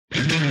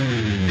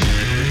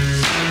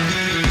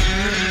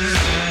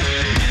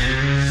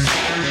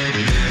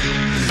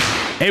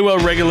A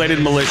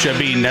well-regulated militia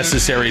being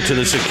necessary to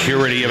the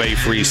security of a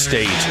free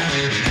state.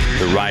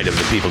 The right of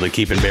the people to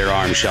keep and bear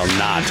arms shall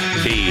not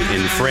be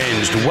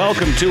infringed.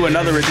 Welcome to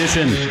another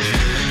edition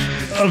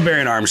of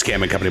Bearing Arms,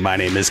 Cam and Company. My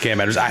name is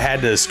Cam Edwards. I had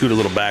to scoot a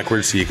little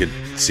backwards so you could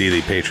see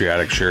the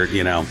patriotic shirt,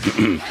 you know.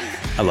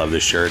 I love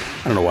this shirt.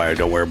 I don't know why I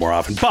don't wear it more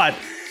often, but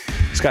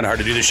it's kind of hard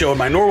to do the show in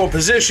my normal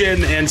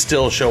position and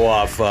still show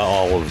off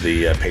all of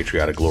the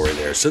patriotic glory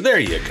there. So there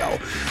you go.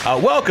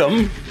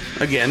 Welcome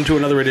again to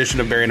another edition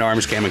of Bearing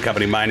Arms, Cam and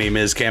Company. My name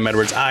is Cam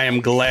Edwards. I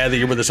am glad that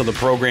you're with us on the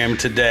program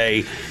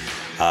today.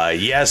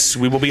 Yes,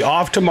 we will be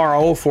off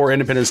tomorrow for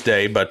Independence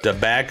Day, but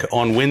back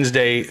on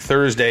Wednesday,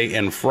 Thursday,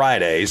 and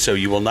Friday. So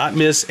you will not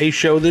miss a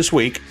show this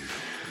week.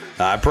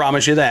 I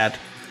promise you that.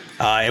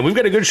 And we've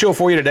got a good show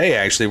for you today,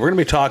 actually. We're going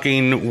to be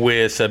talking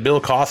with Bill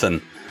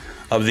Cawthon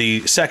of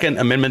the Second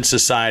Amendment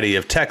Society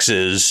of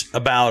Texas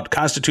about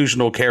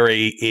constitutional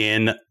carry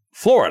in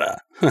Florida,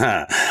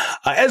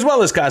 as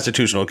well as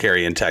constitutional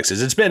carry in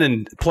Texas. It's been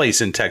in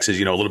place in Texas,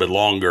 you know, a little bit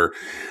longer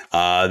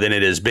than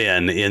it has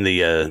been in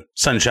the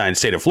Sunshine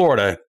State of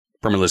Florida.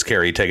 Permitless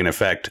carry taking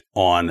effect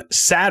on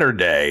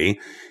Saturday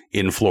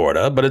in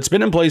Florida, but it's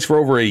been in place for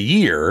over a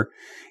year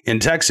in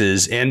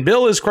Texas. And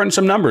Bill has crunched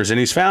some numbers, and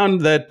he's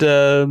found that,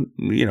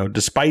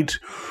 despite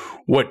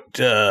what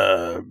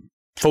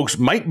folks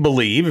might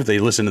believe if they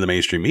listen to the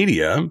mainstream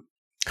media,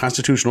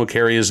 constitutional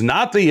carry is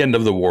not the end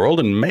of the world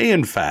and may,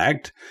 in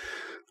fact,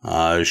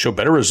 show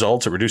better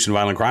results at reducing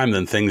violent crime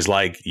than things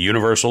like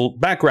universal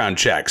background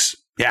checks.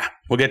 Yeah,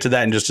 we'll get to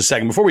that in just a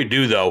second. Before we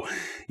do, though,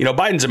 you know,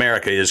 Biden's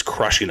America is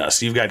crushing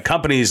us. You've got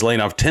companies laying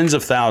off tens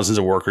of thousands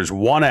of workers,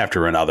 one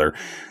after another.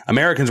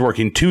 Americans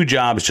working two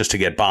jobs just to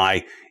get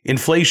by.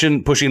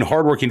 Inflation pushing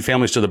hardworking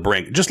families to the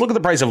brink. Just look at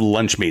the price of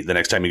lunch meat the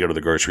next time you go to the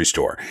grocery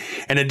store.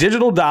 And a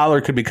digital dollar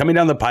could be coming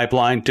down the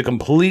pipeline to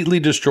completely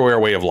destroy our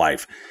way of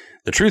life.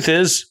 The truth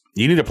is,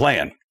 you need a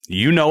plan.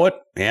 You know it,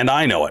 and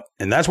I know it.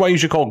 And that's why you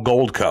should call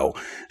Goldco,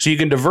 so you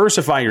can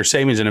diversify your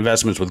savings and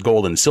investments with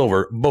gold and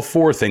silver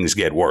before things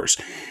get worse.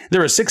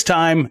 They're a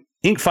 6-time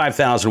Inc.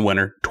 5000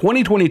 winner,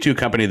 2022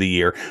 Company of the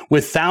Year,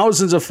 with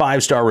thousands of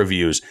 5-star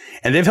reviews.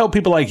 And they've helped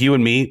people like you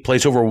and me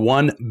place over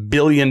 $1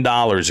 billion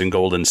in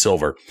gold and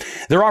silver.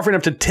 They're offering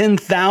up to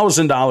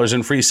 $10,000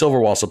 in free silver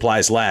while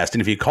supplies last.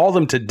 And if you call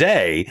them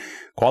today,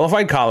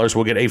 qualified callers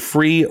will get a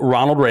free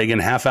Ronald Reagan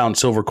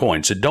half-ounce silver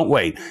coin. So don't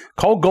wait.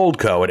 Call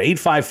Goldco at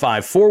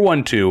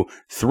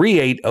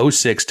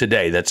 855-412-3806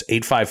 today. That's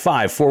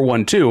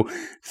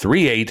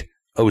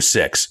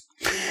 855-412-3806.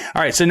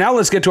 All right, so now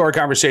let's get to our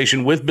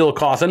conversation with Bill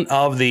Cawthon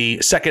of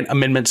the Second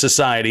Amendment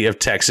Society of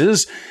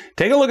Texas.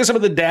 Take a look at some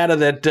of the data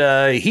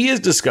that he has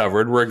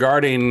discovered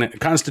regarding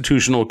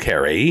constitutional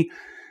carry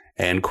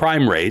and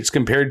crime rates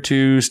compared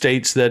to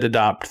states that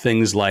adopt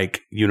things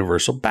like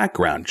universal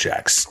background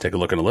checks. Take a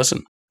look and a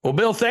listen. Well,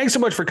 Bill, thanks so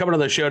much for coming on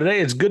the show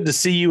today. It's good to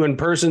see you in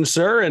person,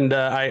 sir, and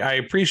I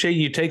appreciate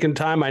you taking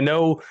time. I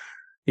know,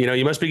 you know,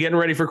 you must be getting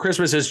ready for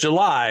Christmas. It's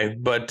July,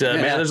 but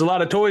man, there's a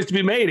lot of toys to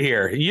be made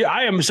here.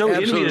 I am so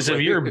envious of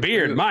your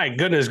beard. My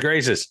goodness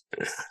gracious.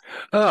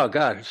 Oh,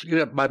 God. You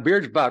know, my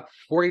beard's about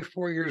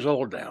 44 years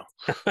old now.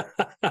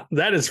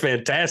 That is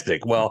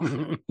fantastic. Well,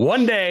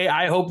 one day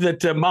I hope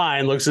that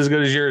mine looks as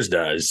good as yours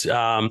does.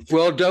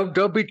 Well,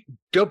 don't be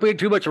in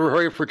too much of a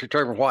hurry for it to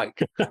turn white.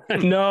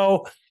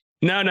 No.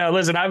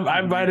 Listen,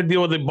 I've had to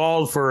deal with it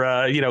bald for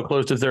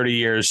close to 30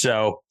 years,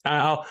 so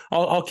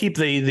I'll keep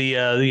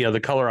the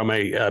color on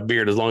my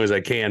beard as long as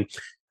I can.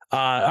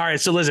 All right,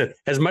 so listen,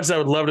 as much as I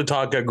would love to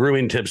talk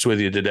grooming tips with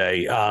you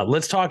today,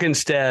 let's talk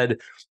instead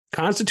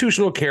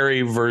constitutional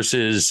carry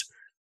versus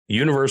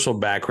universal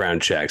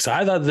background checks.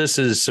 I thought this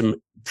is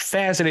some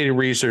fascinating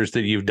research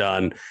that you've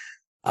done.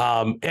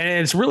 And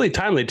it's really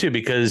timely, too,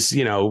 because,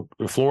 you know,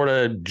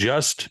 Florida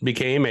just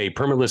became a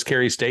permitless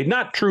carry state,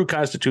 not true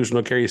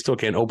constitutional carry. You still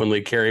can't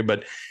openly carry.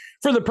 But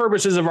for the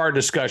purposes of our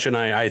discussion,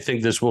 I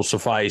think this will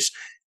suffice.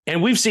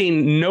 And we've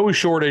seen no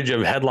shortage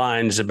of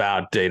headlines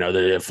about,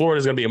 that Florida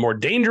is going to be a more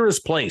dangerous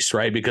place,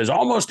 right? Because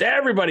almost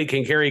everybody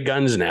can carry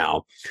guns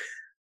now.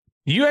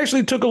 You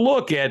actually took a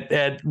look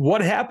at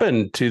what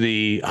happened to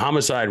the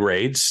homicide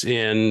rates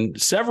in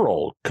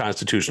several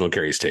constitutional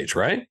carry states,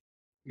 right?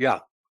 Yeah.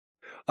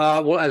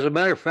 Well, as a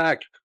matter of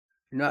fact,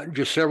 not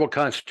just several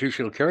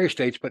constitutional carry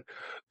states, but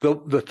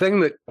the thing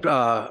that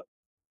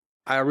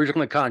I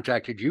originally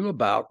contacted you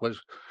about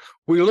was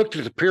we looked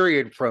at the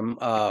period from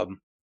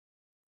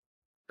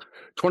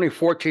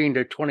 2014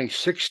 to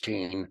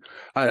 2016.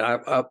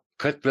 I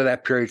cut to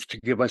that period to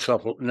give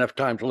myself enough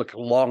time to look at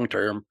long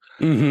term.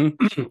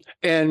 Mm-hmm.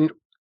 And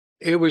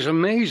it was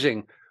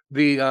amazing.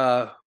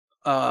 The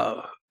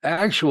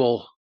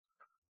actual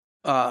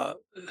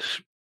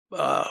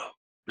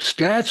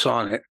stats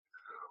on it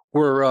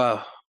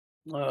were,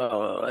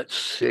 let's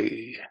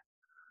see.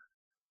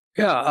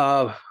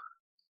 Yeah,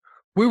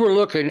 we were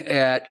looking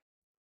at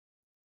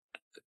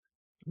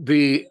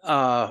the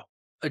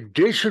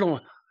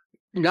additional,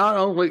 not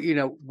only,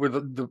 were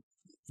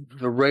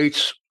the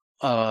rates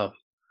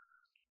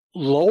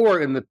lower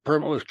in the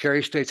permitless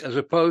carry states as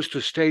opposed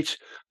to states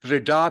that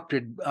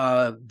adopted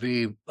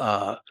the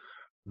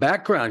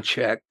background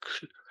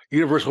checks,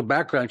 universal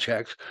background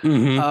checks,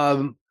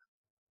 Mm-hmm.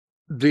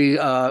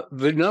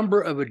 the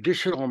number of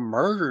additional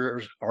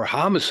murders or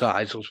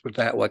homicides, let's put it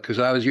that way, because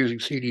I was using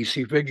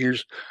CDC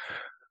figures,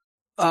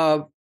 uh,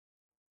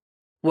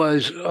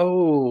 was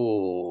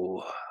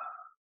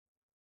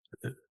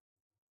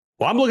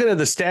Well, I'm looking at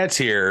the stats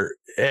here.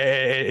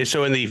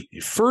 So in the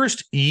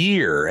first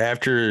year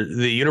after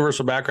the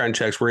universal background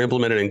checks were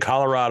implemented in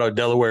Colorado,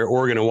 Delaware,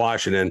 Oregon, and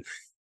Washington,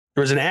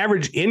 there was an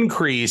average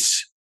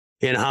increase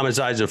in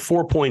homicides of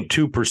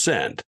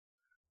 4.2%.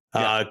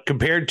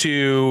 Compared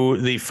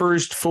to the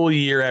first full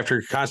year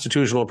after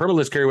constitutional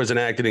permitless carry was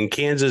enacted in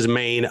Kansas,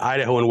 Maine,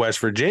 Idaho, and West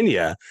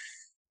Virginia,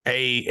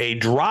 a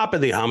drop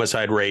in the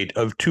homicide rate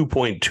of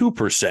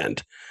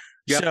 2.2%.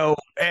 Yep. So,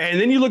 and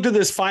then you looked at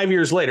this 5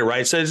 years later,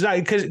 right? So it's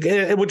not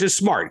which is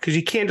smart because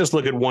you can't just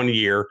look at 1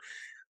 year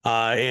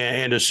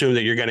and assume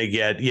that you're going to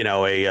get,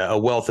 a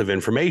wealth of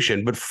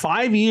information. But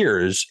 5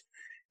 years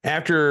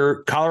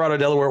after Colorado,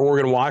 Delaware,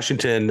 Oregon,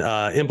 Washington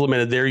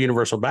implemented their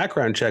universal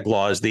background check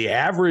laws, the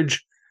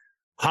average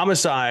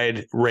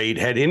homicide rate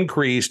had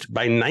increased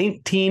by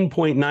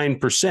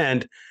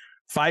 19.9%.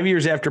 5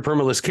 years after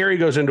permitless carry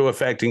goes into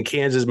effect in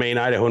Kansas, Maine,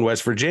 Idaho, and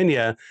West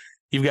Virginia,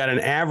 you've got an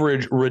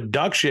average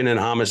reduction in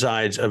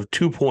homicides of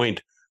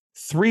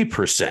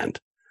 2.3%.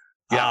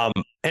 Yeah.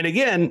 And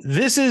again,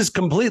 this is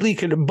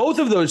both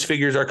of those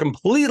figures are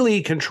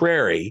completely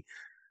contrary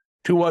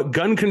to what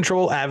gun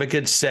control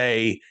advocates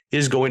say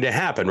is going to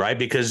happen, right?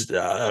 Because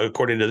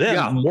according to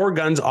them, more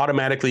guns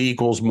automatically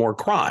equals more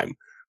crime.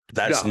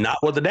 That's not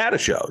what the data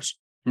shows.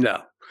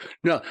 No.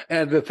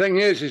 And the thing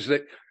is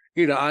that,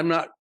 I'm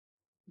not,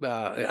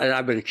 and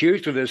I've been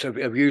accused of this,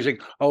 of using,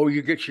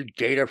 you get your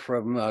data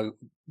from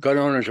Gun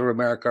Owners of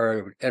America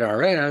or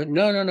NRA.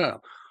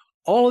 No.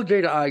 All the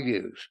data I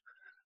use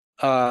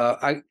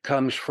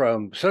comes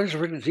from Centers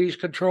for Disease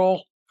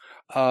Control,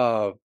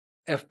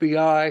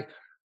 FBI,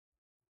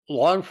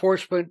 law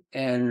enforcement,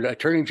 and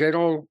Attorney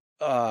General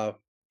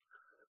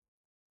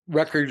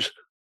records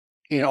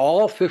in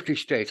all 50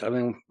 states. I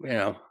mean,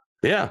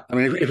 Yeah. I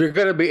mean, if you're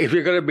going to be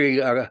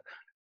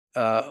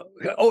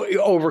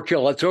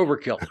overkill, that's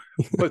overkill.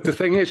 But the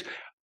thing is,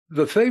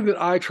 the thing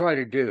that I try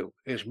to do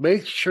is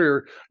make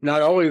sure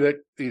not only that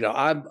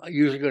I'm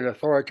using an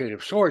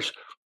authoritative source,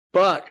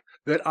 but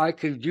that I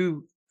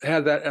can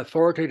have that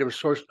authoritative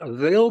source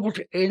available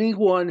to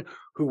anyone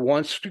who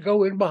wants to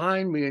go in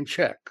behind me and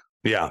check.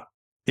 Yeah.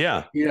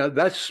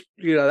 That's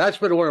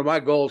been one of my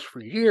goals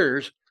for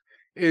years.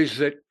 Is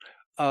that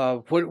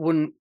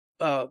when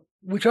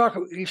we talk,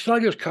 it's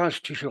not just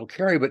constitutional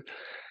carry, but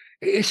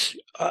it's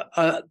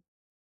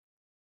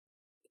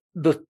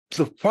the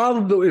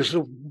problem though is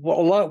a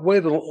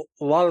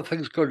lot of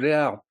things go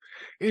down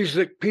is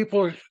that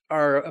people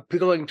are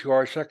appealing to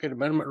our Second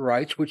Amendment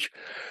rights, which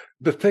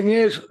the thing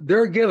is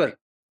they're given.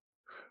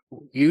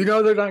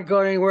 They're not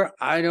going anywhere.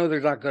 I know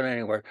they're not going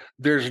anywhere.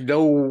 There's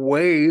no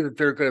way that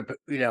they're going to,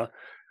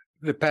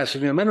 they're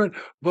passing the amendment.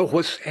 But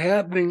what's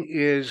happening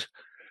is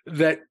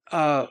that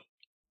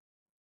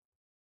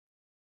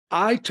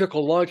I took a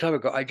long time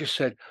ago. I just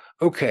said,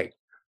 okay,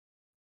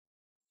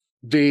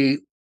 the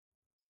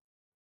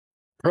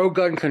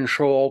pro-gun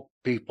control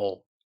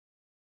people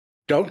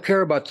don't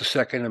care about the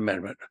Second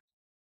Amendment.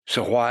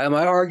 So why am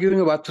I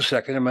arguing about the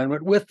Second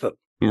Amendment with them?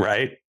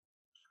 Right.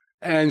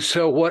 And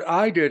so what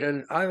I did,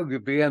 and I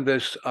began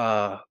this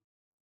about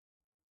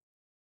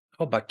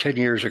 10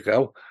 years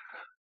ago,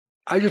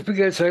 I just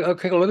began saying,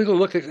 okay, let me go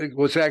look at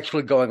what's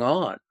actually going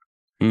on.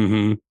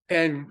 Mm-hmm.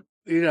 And,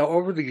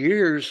 over the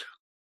years,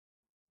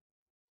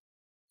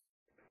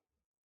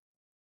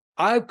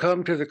 I've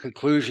come to the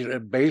conclusion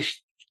and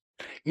based,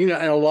 and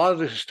a lot of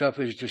this stuff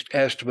is just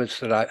estimates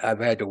that I've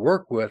had to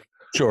work with.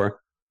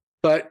 Sure.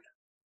 But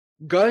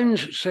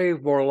guns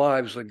save more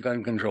lives than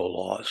gun control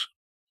laws.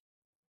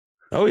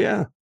 Oh,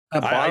 yeah.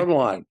 Bottom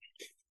line.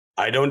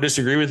 I don't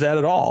disagree with that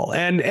at all.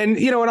 And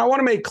I want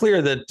to make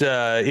clear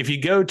that if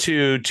you go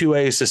to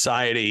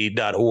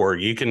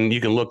 2asociety.org, you can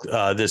look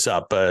this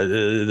up.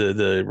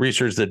 The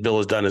research that Bill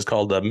has done is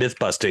called myth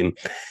busting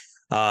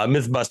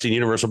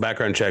universal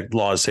background check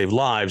laws save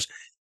lives.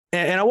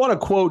 And I want to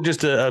quote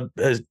just a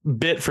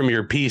bit from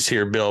your piece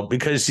here, Bill,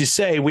 because you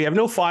say we have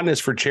no fondness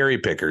for cherry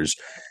pickers.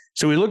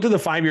 So we looked at the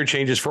 5-year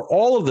changes for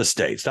all of the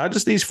states, not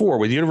just these 4,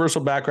 with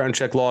universal background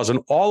check laws and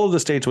all of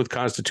the states with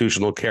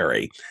constitutional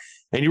carry.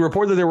 And you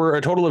report that there were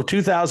a total of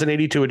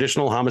 2,082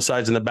 additional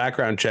homicides in the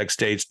background check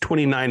states,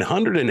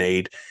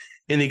 2,908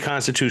 in the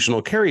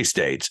constitutional carry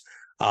states.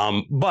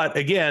 But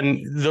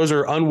again, those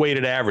are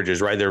unweighted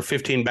averages, right? There are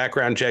 15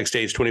 background check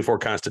states, 24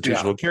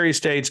 constitutional carry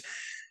states.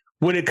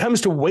 When it comes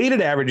to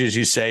weighted averages,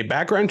 you say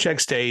background check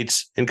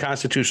states and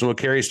constitutional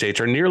carry states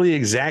are nearly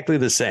exactly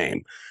the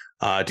same.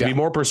 To be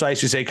more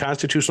precise, you say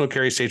constitutional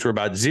carry states were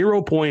about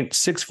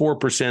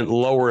 0.64%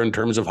 lower in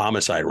terms of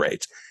homicide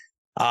rates.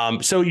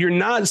 So you're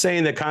not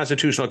saying that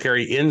constitutional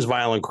carry ends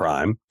violent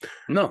crime.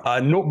 No,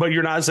 but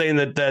you're not saying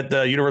that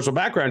the universal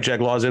background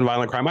check laws end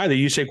violent crime either.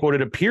 You say, quote,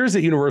 it appears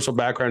that universal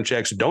background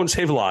checks don't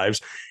save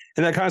lives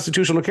and that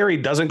constitutional carry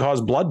doesn't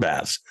cause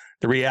bloodbaths.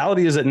 The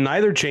reality is that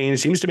neither change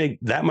seems to make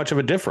that much of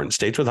a difference.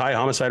 States with high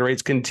homicide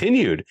rates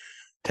continued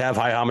to have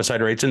high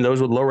homicide rates, and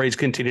those with low rates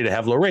continue to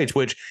have low rates,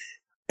 which,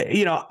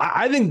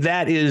 I think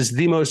that is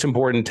the most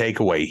important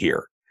takeaway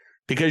here.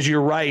 Because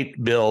you're right,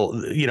 Bill,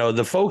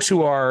 the folks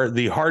who are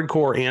the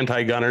hardcore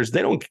anti-gunners,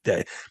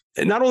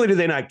 not only do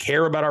they not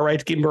care about our right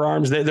to keep and bear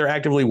arms, they're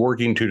actively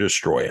working to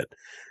destroy it.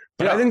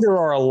 But I think there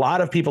are a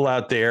lot of people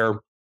out there,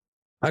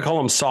 I call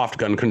them soft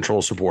gun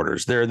control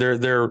supporters.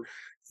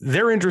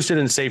 They're interested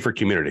in safer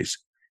communities.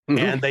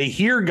 Mm-hmm. And they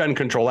hear gun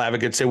control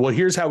advocates say, well,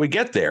 here's how we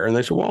get there. And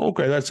they say, well,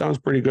 okay, that sounds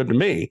pretty good to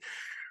me.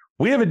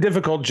 We have a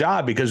difficult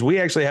job because we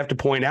actually have to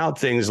point out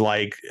things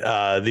like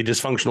the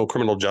dysfunctional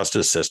criminal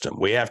justice system.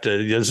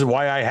 This is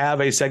why I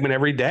have a segment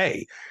every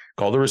day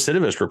called the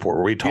Recidivist Report,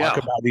 where we talk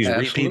about these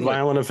repeat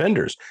violent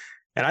offenders.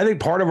 And I think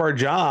part of our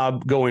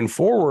job going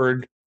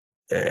forward,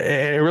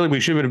 and really we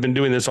should have been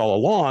doing this all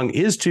along,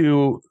 is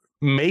to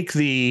make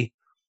the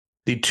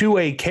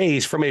 2A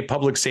case from a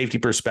public safety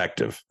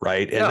perspective,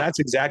 right? And that's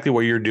exactly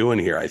what you're doing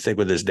here, I think,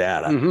 with this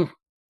data. Mm-hmm.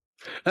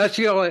 That's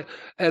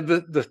and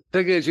the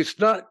thing is, it's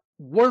not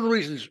one of the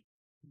reasons.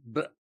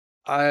 But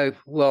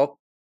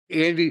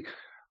Andy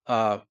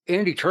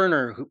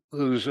Turner,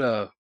 who's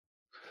a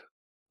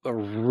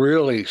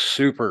really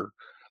super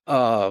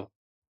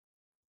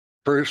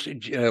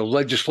person,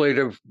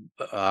 legislative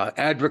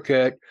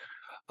advocate.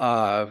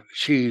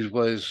 She's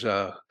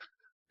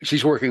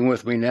working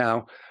with me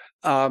now.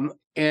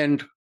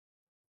 And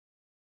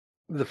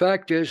the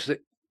fact is that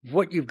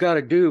what you've got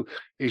to do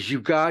is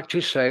you've got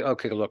to say,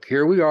 okay, look,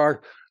 here we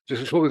are. This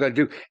is what we've got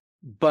to do.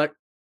 But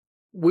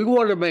we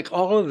want to make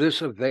all of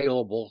this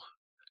available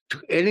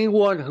to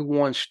anyone who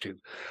wants to.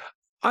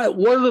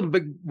 One of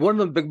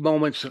the big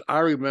moments that I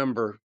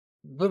remember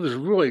that was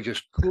really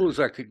just cool as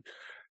I could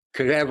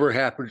ever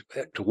happen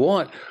to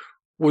want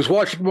was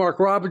watching Mark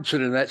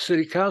Robinson in that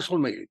city council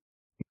meeting.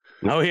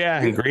 Oh,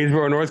 yeah, in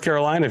Greensboro, North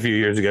Carolina a few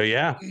years ago,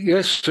 yeah.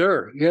 Yes,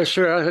 sir. Yes,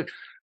 sir.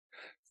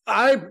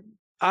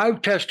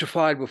 I've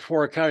testified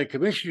before a county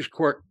commissioner's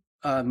court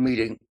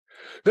meeting.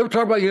 They were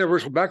talking about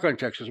universal background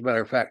checks, as a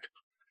matter of fact.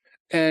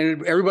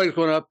 And everybody's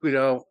going up,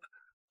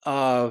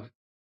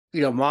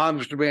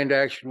 Moms Demand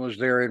Action was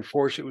there in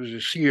force. It was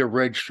a sea of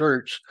red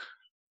shirts.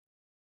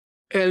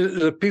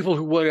 And the people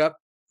who went up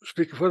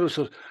speaking for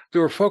themselves, they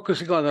were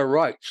focusing on their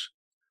rights.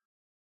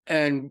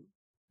 And,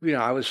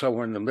 I was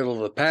somewhere in the middle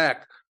of the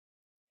pack.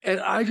 And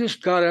I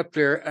just got up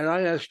there and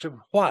I asked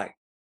him, why?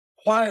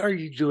 Why are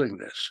you doing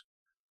this?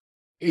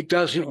 It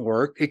doesn't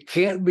work. It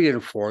can't be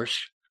enforced.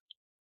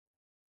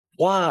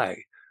 Why?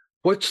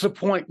 What's the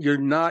point? You're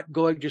not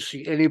going to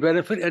see any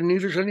benefit, and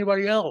neither's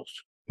anybody else.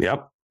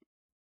 Yep.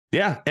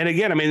 Yeah. And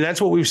again,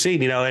 that's what we've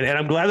seen, and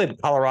I'm glad that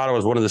Colorado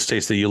is one of the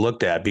states that you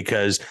looked at,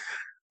 because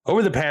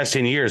over the past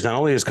 10 years, not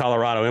only has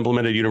Colorado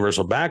implemented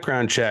universal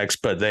background checks,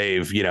 but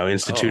they've,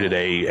 instituted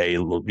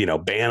a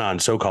ban on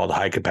so-called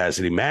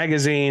high-capacity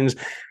magazines,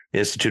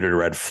 instituted a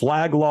red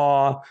flag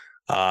law.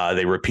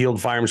 They repealed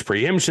firearms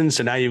preemption.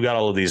 So now you've got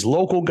all of these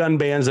local gun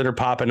bans that are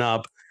popping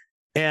up.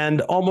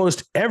 And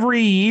almost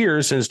every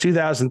year since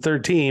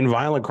 2013,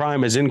 violent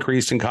crime has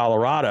increased in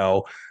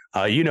Colorado.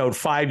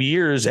 5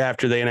 years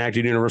after they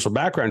enacted universal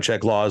background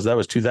check laws, that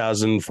was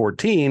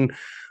 2014,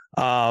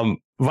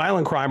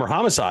 violent crime or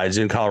homicides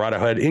in Colorado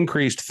had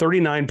increased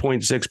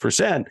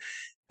 39.6%.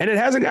 And it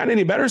hasn't gotten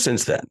any better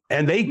since then.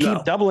 And they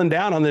keep doubling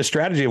down on this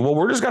strategy of,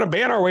 we're just going to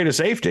ban our way to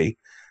safety.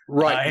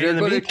 Right. And in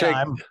the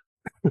meantime,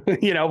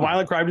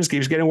 violent crime just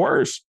keeps getting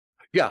worse.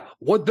 Yeah.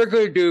 What they're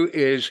going to do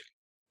is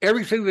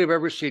everything they've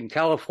ever seen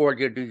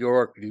California, New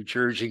York, New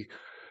Jersey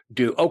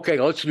do. Okay,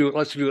 let's do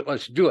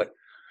it.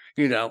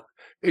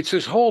 It's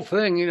this whole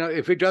thing,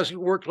 if it doesn't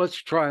work, let's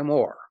try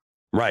more.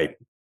 Right.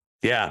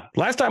 Yeah.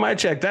 Last time I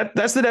checked,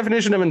 that's the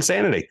definition of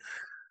insanity.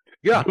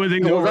 Yeah.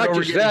 Not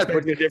just that,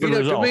 but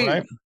result, to me,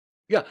 right?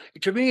 Yeah.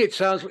 To me, it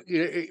sounds,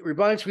 it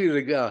reminds me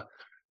of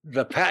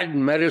the patent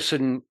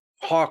medicine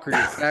hawkers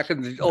back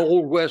in the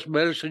old West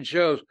medicine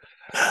shows.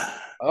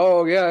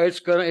 Oh yeah, it's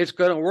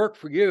gonna work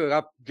for you.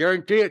 I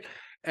guarantee it.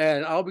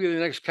 And I'll be in the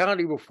next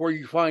county before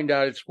you find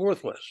out it's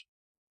worthless.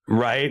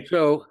 Right.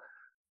 So.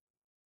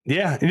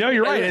 Yeah,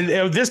 you're right.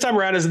 And this time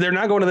around, they're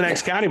not going to the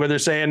next county, but they're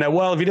saying,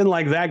 well, if you didn't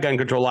like that gun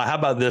control law, how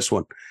about this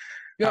one?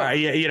 Yeah. All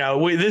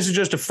right, this is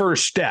just a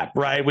first step,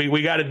 right?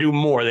 We got to do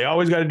more. They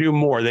always got to do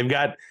more. They've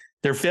got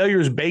their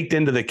failures baked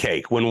into the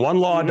cake. When one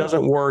law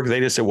doesn't work,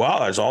 they just say, well,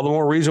 that's all the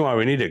more reason why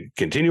we need to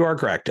continue our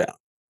crackdown.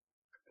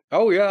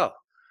 Oh, yeah.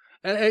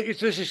 And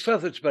this is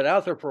stuff that's been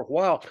out there for a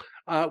while.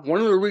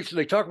 One of the reasons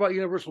they talk about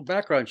universal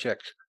background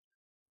checks,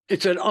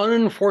 it's an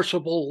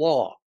unenforceable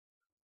law.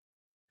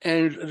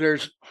 And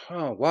there's,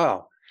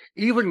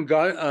 even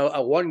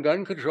one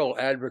gun control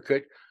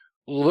advocate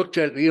looked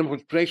at the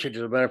implementation,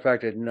 as a matter of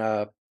fact, in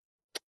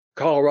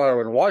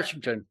Colorado and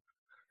Washington,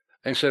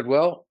 and said,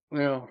 well,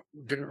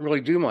 didn't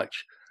really do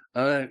much.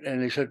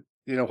 And they said,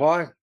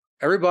 why?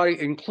 Everybody,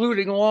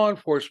 including law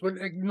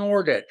enforcement,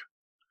 ignored it.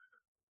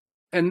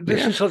 And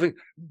this is something,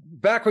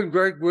 back when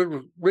Greg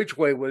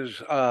Ridgway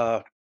was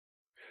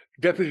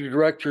deputy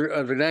director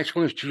of the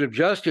National Institute of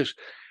Justice,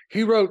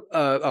 he wrote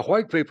a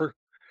white paper,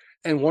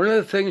 and one of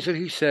the things that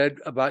he said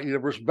about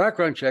universal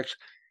background checks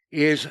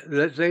is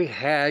that they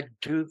had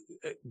to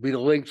be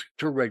linked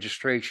to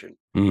registration.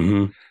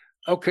 Mm-hmm.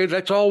 Okay,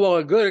 that's all well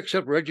and good,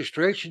 except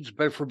registration's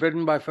been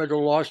forbidden by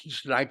federal law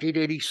since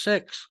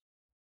 1986.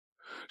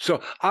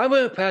 So I'm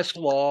going to pass a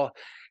law,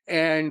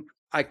 and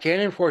I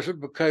can't enforce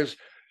it because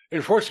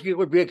enforcing it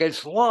would be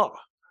against the law.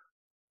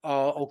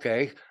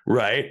 Okay.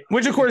 Right.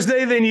 Which, of course,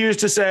 they then use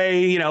to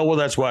say, well,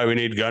 that's why we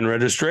need gun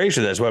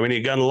registration. That's why we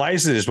need gun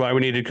licenses. Why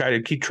we need to kind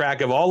of keep track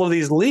of all of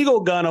these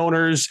legal gun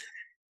owners.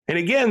 And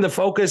again, the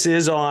focus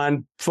is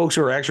on folks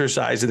who are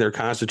exercising their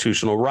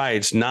constitutional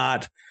rights,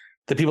 not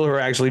the people who are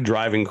actually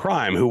driving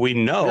crime, who we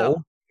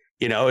know,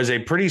 is a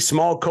pretty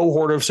small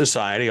cohort of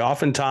society,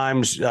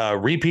 oftentimes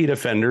repeat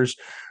offenders,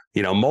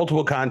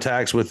 multiple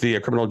contacts with the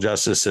criminal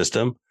justice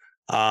system.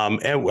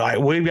 And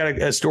we've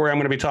got a story I'm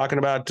going to be talking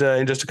about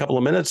in just a couple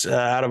of minutes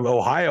out of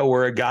Ohio,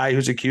 where a guy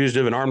who's accused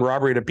of an armed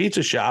robbery at a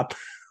pizza shop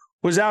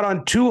was out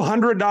on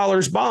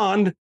 $200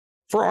 bond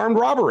for armed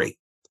robbery.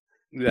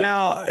 Yeah.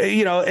 Now,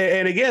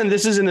 and again,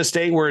 this is in a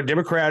state where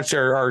Democrats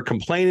are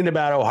complaining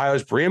about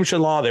Ohio's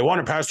preemption law. They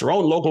want to pass their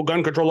own local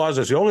gun control laws.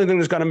 That's the only thing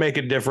that's going to make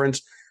a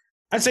difference.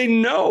 I'd say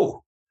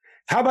no.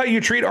 How about you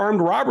treat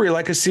armed robbery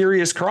like a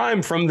serious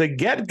crime from the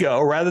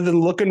get-go rather than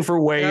looking for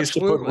ways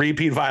to put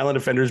repeat violent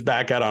offenders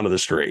back out onto the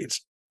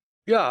streets?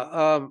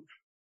 Yeah.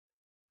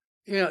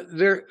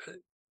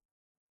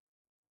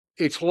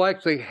 It's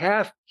like they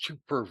have to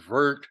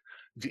pervert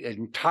the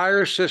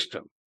entire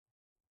system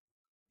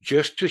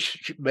just to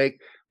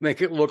make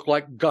it look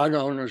like gun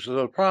owners are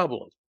the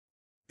problem.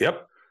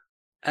 Yep.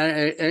 And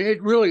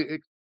it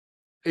really,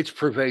 it's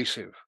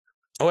pervasive.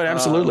 Oh, it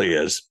absolutely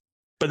is.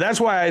 But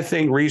that's why I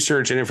think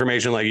research and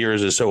information like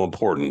yours is so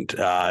important.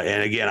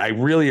 And again, I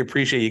really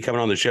appreciate you coming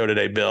on the show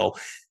today, Bill.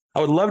 I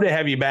would love to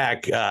have you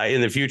back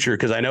in the future,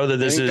 because I know that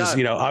this is,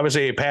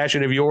 obviously a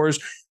passion of yours.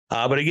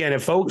 But again,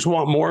 if folks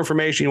want more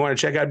information, you want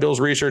to check out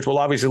Bill's research, we'll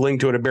obviously link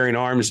to it at Bearing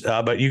Arms.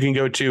 But you can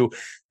go to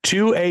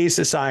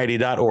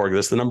 2asociety.org.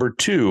 That's the number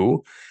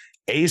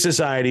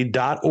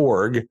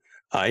 2asociety.org.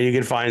 You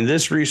can find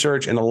this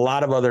research and a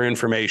lot of other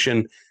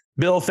information.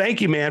 Bill,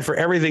 thank you, man, for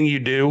everything you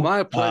do.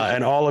 My pleasure.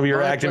 And all of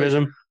your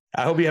activism. Pleasure.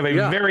 I hope you have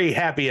a very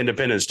happy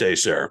Independence Day,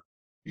 sir.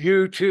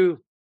 You too.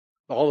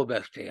 All the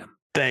best, Dan.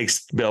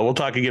 Thanks, Bill. We'll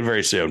talk again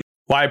very soon.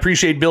 Well, I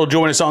appreciate Bill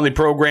joining us on the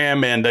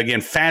program. And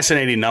again,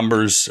 fascinating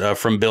numbers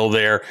from Bill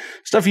there.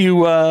 Stuff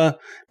you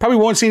probably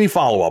won't see any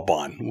follow-up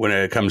on when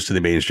it comes to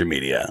the mainstream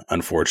media,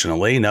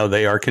 unfortunately. No,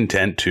 they are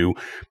content to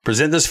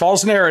present this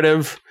false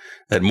narrative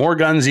that more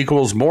guns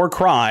equals more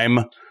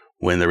crime,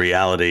 when the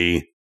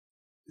reality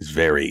is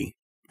very,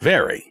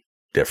 very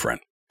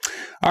different.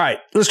 All right,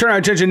 let's turn our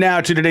attention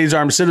now to today's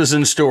Armed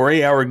Citizen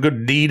story, our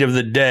good deed of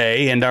the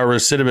day, and our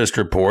recidivist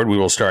report. We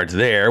will start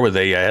there with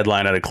a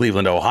headline out of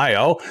Cleveland,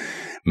 Ohio.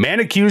 Man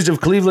accused of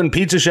Cleveland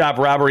pizza shop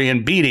robbery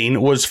and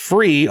beating was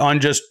free on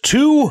just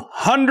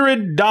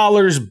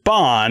 $200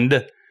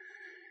 bond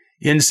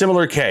in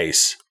similar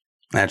case.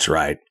 That's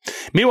right.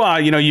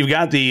 Meanwhile, you've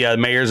got the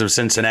mayors of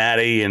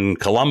Cincinnati and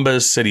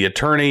Columbus, city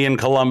attorney in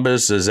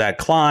Columbus, Zach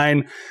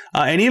Klein,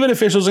 and even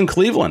officials in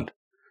Cleveland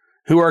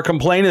who are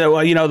complaining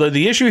that,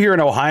 the issue here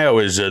in Ohio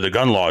is the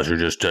gun laws are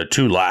just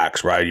too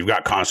lax, right? You've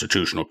got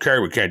constitutional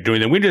carry. We can't do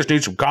anything. We just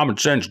need some common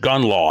sense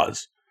gun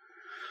laws.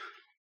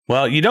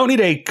 Well, you don't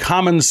need a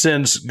common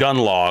sense gun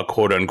law,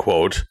 quote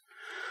unquote,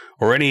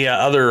 or any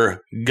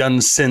other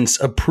gun sense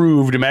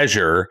approved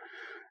measure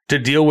to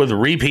deal with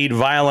repeat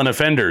violent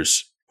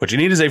offenders. What you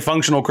need is a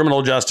functional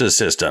criminal justice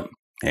system.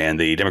 And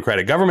the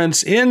Democratic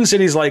governments in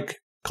cities like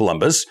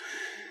Columbus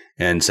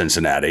and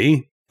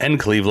Cincinnati and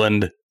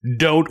Cleveland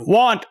don't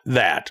want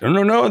that.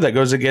 No, that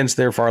goes against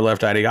their far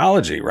left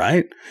ideology,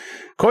 right?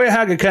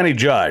 Cuyahoga County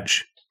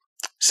judge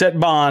set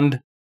bond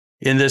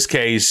in this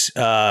case,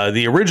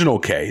 the original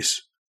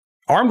case,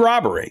 armed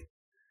robbery,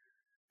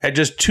 at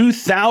just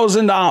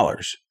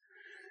 $2,000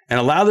 and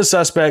allow the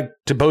suspect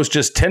to post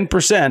just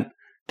 10%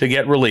 to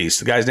get released.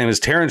 The guy's name is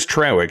Terrence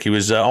Trewick. He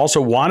was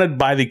also wanted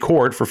by the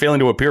court for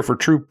failing to appear for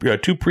two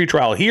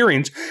pretrial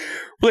hearings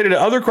related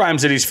to other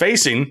crimes that he's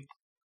facing.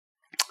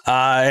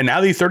 And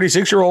now the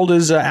 36-year-old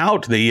is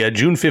out. The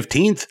June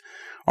 15th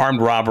armed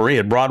robbery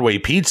at Broadway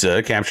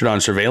Pizza, captured on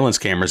surveillance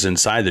cameras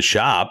inside the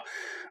shop.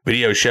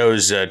 Video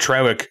shows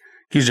Trewick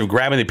accused of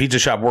grabbing the pizza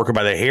shop worker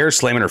by the hair,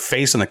 slamming her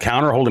face on the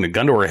counter, holding a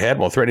gun to her head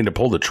while threatening to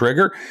pull the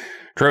trigger.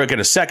 Trewick and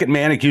a second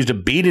man accused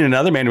of beating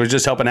another man who was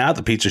just helping out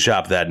the pizza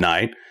shop that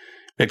night.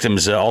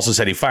 Victims also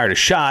said he fired a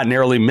shot,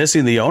 narrowly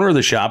missing the owner of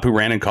the shop, who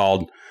ran and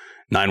called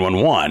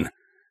 911.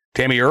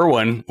 Tammy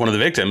Irwin, one of the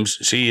victims,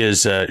 she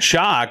is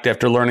shocked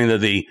after learning that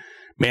the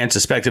man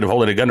suspected of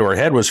holding a gun to her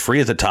head was free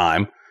at the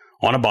time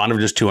on a bond of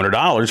just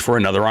 $200 for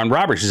another armed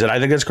robbery. She said, "I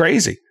think that's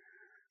crazy.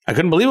 I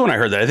couldn't believe it when I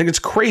heard that. I think it's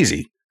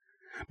crazy."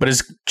 But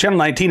as Channel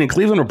 19 in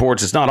Cleveland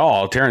reports, it's not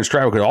all. Terrence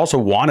Trewick was also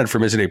wanted for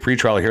missing a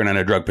pretrial hearing on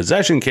a drug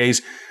possession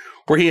case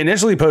where he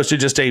initially posted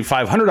just a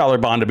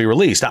 $500 bond to be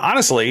released. Now,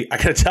 honestly, I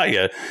got to tell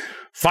you,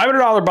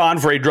 $500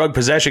 bond for a drug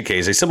possession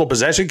case, a simple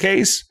possession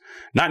case,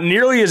 not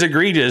nearly as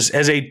egregious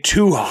as a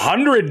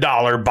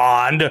 $200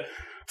 bond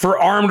for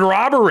armed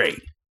robbery.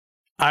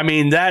 I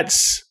mean,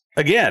 that's,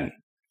 again,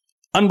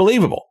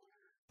 unbelievable.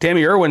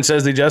 Tammy Irwin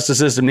says the justice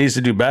system needs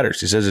to do better.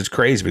 She says it's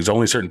crazy because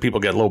only certain people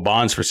get low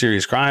bonds for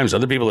serious crimes.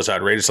 Other people, it's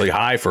outrageously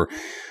high for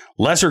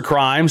lesser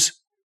crimes.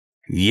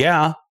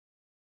 Yeah.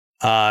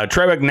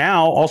 Trebek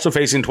now also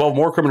facing 12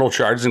 more criminal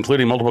charges,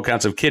 including multiple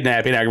counts of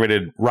kidnapping,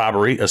 aggravated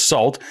robbery,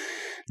 assault,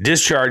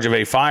 discharge of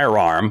a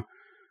firearm.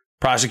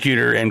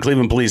 Prosecutor and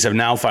Cleveland police have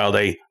now filed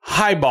a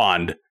high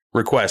bond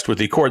request with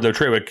the court, though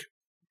Trebek,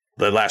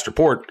 the last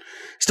report,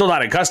 still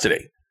not in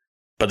custody.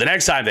 But the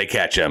next time they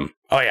catch him,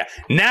 oh yeah,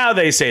 now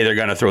they say they're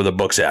going to throw the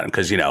books at him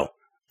because,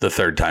 the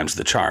third time's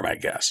the charm, I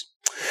guess.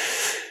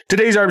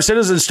 Today's Armed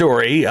Citizen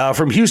story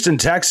from Houston,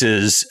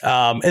 Texas,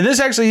 and this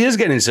actually is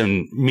getting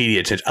some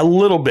media attention, a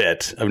little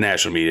bit of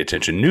national media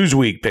attention.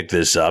 Newsweek picked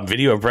this up.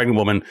 Video of pregnant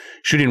woman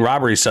shooting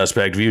robbery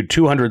suspect viewed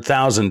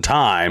 200,000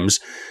 times.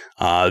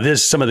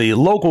 Some of the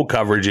local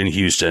coverage in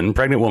Houston.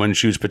 Pregnant woman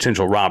shoots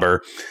potential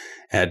robber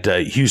at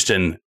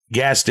Houston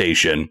gas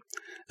station.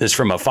 This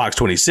from a Fox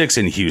 26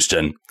 in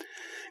Houston.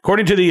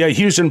 According to the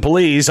Houston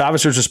police,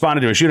 officers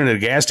responded to a shooting at a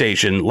gas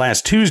station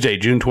last Tuesday,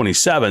 June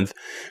 27th,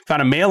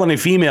 found a male and a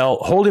female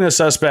holding a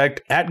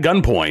suspect at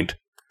gunpoint.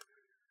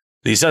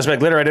 The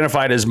suspect, later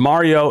identified as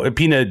Mario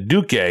Epina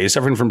Duque,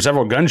 suffering from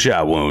several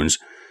gunshot wounds.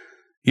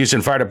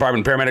 Houston Fire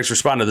Department paramedics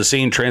responded to the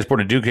scene,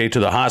 transported Duque to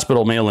the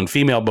hospital, male and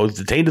female, both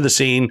detained to the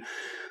scene.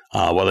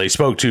 While they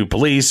spoke to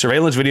police,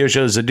 surveillance video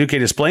shows that Duque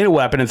displaying a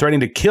weapon and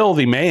threatening to kill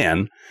the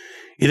man.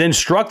 He then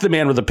struck the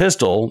man with a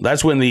pistol.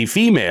 That's when the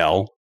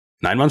female,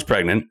 9 months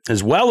pregnant,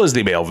 as well as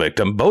the male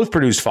victim, both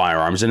produced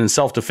firearms and in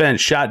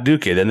self-defense shot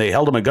Duque. Then they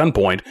held him at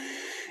gunpoint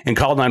and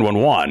called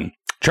 911.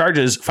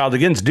 Charges filed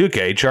against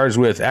Duque, charged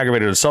with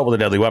aggravated assault with a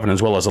deadly weapon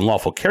as well as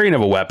unlawful carrying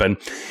of a weapon.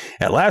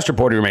 At last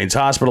report, he remains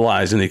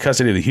hospitalized in the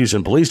custody of the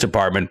Houston Police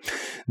Department.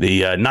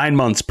 The 9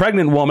 months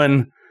pregnant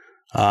woman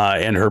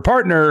and her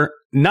partner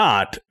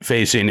not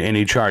facing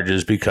any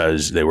charges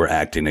because they were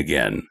acting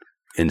again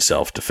in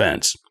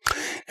self-defense.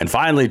 And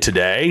finally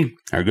today,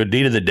 our good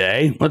deed of the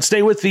day, let's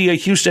stay with the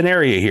Houston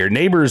area here.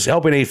 Neighbors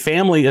helping a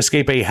family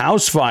escape a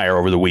house fire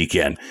over the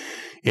weekend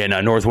in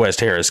Northwest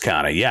Harris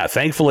County. Yeah,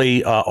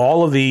 thankfully,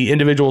 all of the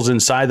individuals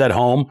inside that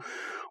home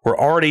were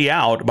already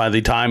out by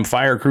the time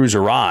fire crews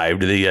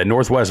arrived. The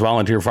Northwest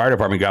Volunteer Fire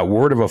Department got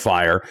word of a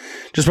fire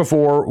just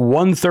before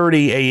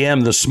 1:30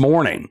 a.m. this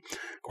morning.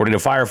 According to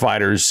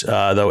firefighters,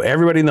 though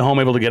everybody in the home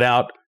able to get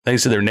out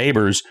thanks to their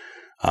neighbors,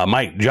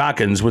 Mike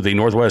Jockins with the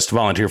Northwest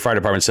Volunteer Fire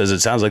Department says it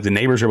sounds like the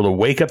neighbors were able to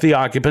wake up the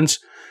occupants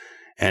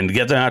and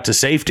get them out to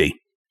safety.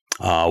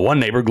 One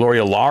neighbor,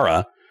 Gloria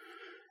Lara,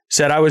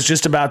 said, I was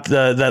just about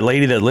that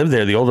lady that lived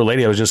there, the older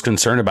lady, I was just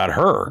concerned about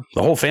her.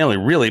 The whole family,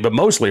 really, but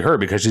mostly her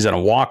because she's on a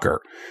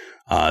walker.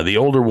 The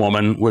older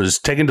woman was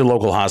taken to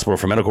local hospital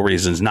for medical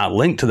reasons not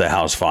linked to the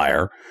house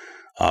fire.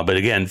 But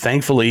again,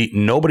 thankfully,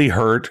 nobody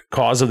hurt.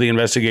 Cause of the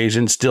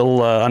investigation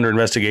still under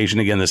investigation.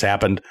 Again, this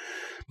happened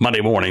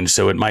Monday morning,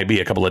 so it might be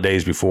a couple of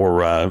days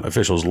before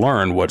officials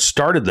learn what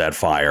started that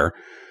fire.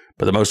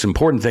 But the most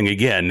important thing,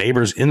 again,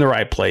 neighbors in the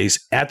right place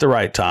at the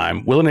right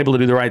time, willing and able to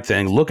do the right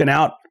thing, looking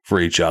out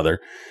for each other.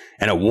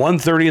 And at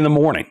 1:30 in the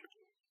morning,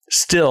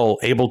 still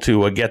able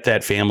to get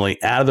that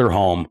family out of their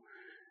home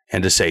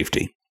and to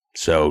safety.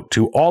 So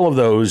to all of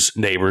those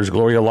neighbors,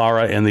 Gloria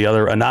Lara and the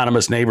other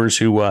anonymous neighbors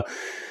who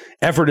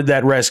efforted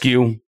that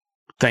rescue,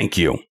 thank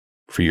you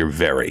for your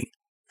very,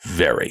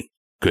 very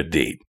good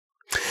deed.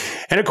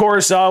 And of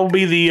course, I'll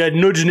be the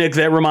nudgenik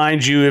that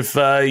reminds you if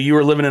you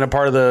are living in a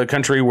part of the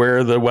country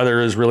where the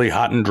weather is really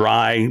hot and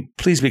dry,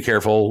 please be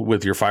careful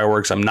with your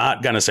fireworks. I'm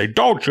not going to say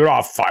don't shoot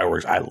off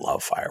fireworks. I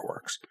love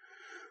fireworks.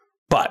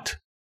 But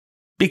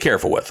be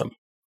careful with them.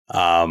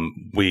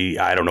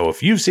 I don't know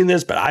if you've seen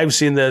this, but I've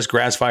seen this.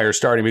 Grass fires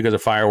starting because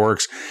of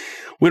fireworks.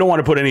 We don't want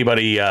to put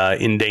anybody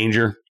in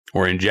danger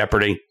or in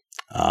jeopardy.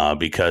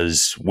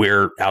 Because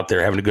we're out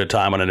there having a good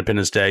time on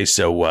Independence Day.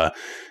 So,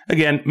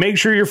 again, make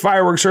sure your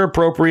fireworks are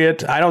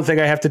appropriate. I don't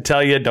think I have to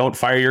tell you, don't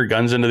fire your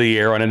guns into the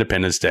air on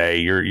Independence Day.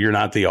 You're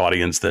not the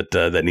audience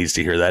that needs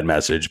to hear that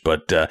message.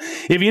 But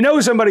if you know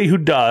somebody who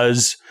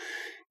does,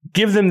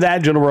 give them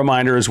that gentle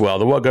reminder as well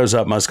that what goes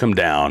up must come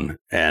down.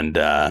 And,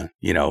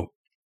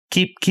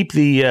 keep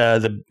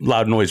the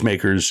loud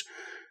noisemakers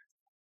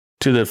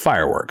to the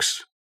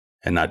fireworks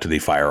and not to the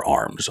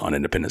firearms on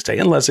Independence Day.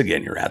 Unless,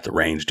 again, you're at the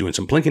range doing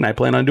some plinking. I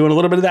plan on doing a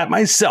little bit of that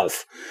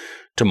myself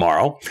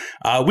tomorrow.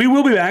 We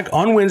will be back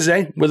on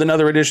Wednesday with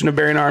another edition of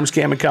Bearing Arms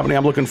Cam and Company.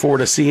 I'm looking forward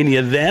to seeing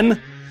you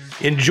then.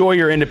 Enjoy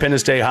your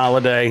Independence Day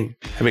holiday.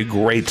 Have a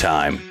great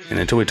time. And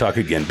until we talk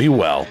again, be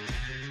well,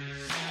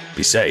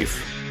 be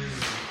safe,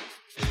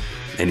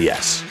 and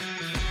yes,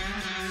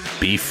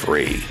 be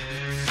free.